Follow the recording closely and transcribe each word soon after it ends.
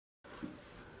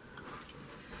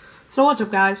So what's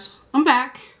up, guys? I'm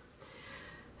back.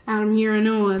 Adam here. I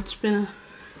know it's been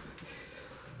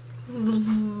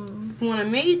when I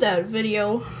made that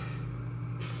video,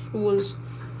 it was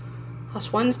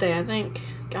last Wednesday, I think.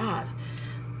 God,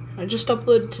 I just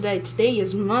uploaded today. Today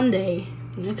is Monday.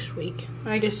 Next week,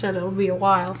 like I said, it'll be a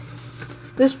while.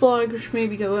 This vlog should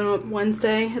maybe go up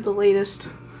Wednesday at the latest.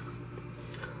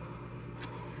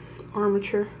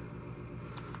 Armature,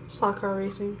 slot car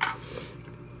racing.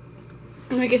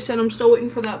 Like I said, I'm still waiting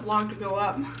for that vlog to go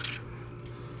up.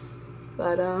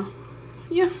 But,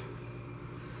 yeah.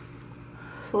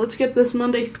 So let's get this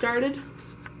Monday started.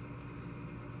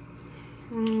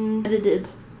 Edited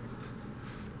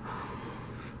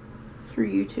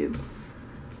through YouTube.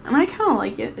 And I kind of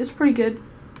like it. It's pretty good.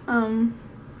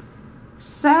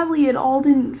 Sadly, it all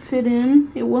didn't fit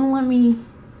in. It wouldn't let me...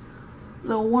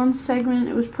 The one segment,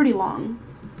 it was pretty long,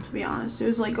 to be honest. It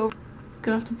was like over...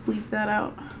 Gonna have to bleep that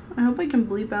out. I hope I can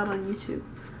bleep out on YouTube.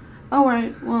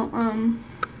 Alright, well,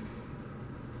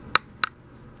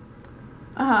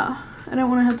 I don't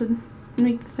want to have to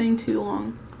make the thing too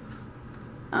long.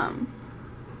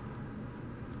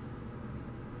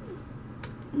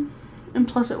 And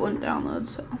plus it wouldn't download,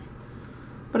 so.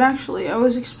 But actually, I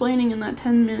was explaining in that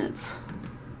 10 minutes.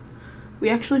 We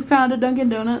actually found a Dunkin'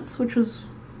 Donuts, which was...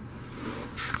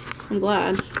 I'm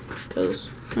glad, because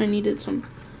I needed some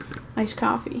iced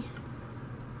coffee.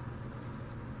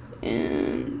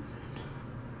 And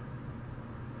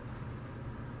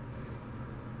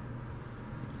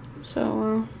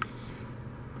so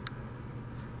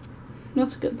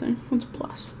that's a good thing. That's a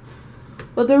plus.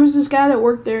 But there was this guy that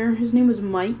worked there. His name was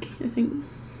Mike, I think.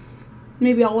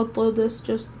 Maybe I'll upload this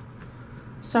just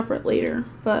separate later.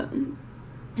 But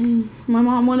my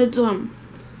mom wanted some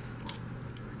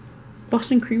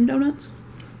Boston cream donuts.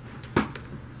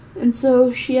 And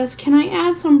so she asked, can I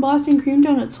add some Boston cream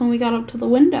donuts when we got up to the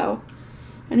window?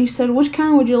 And he said, which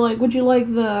kind would you like? Would you like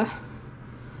the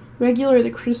regular or the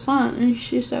croissant? And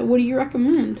she said, what do you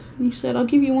recommend? And he said, I'll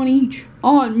give you one each.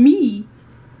 On me.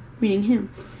 Meaning him.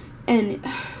 And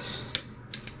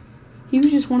he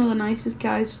was just one of the nicest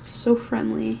guys. So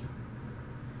friendly.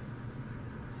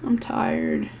 I'm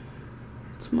tired.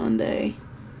 It's Monday.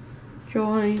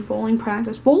 Joy, bowling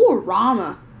practice.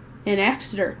 Bowlerama in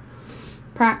Exeter.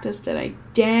 Practice today.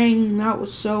 Dang, that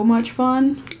was so much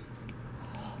fun.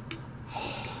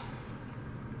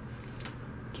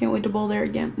 Can't wait to bowl there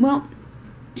again. Well,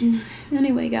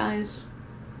 anyway, guys.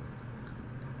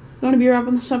 Gonna be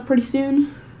wrapping this up pretty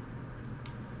soon.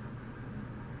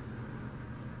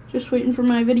 Just waiting for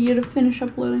my video to finish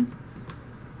uploading.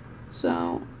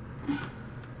 So,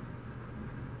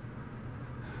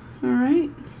 alright.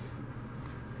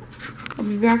 I'll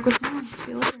be back with more.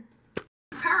 See you later.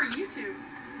 Power YouTube.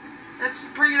 Let's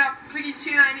bring it up. Piggy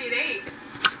 2988.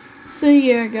 So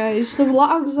yeah, guys, the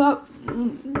vlog's up.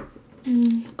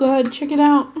 Go ahead, check it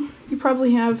out. You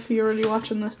probably have if you're already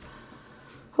watching this.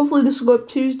 Hopefully this will go up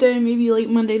Tuesday, maybe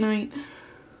late Monday night.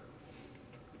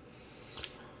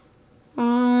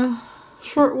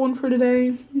 Short one for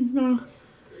today. I'm gonna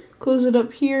close it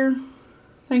up here.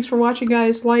 Thanks for watching,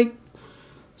 guys. Like,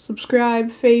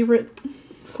 subscribe, favorite,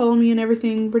 follow me and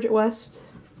everything. Bridget West.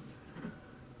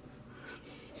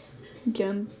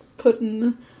 Again,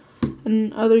 putting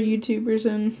and other YouTubers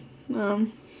in.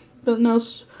 But no,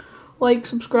 like,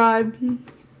 subscribe, and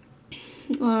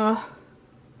look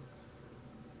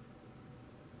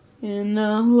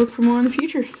for more in the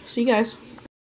future. See you guys.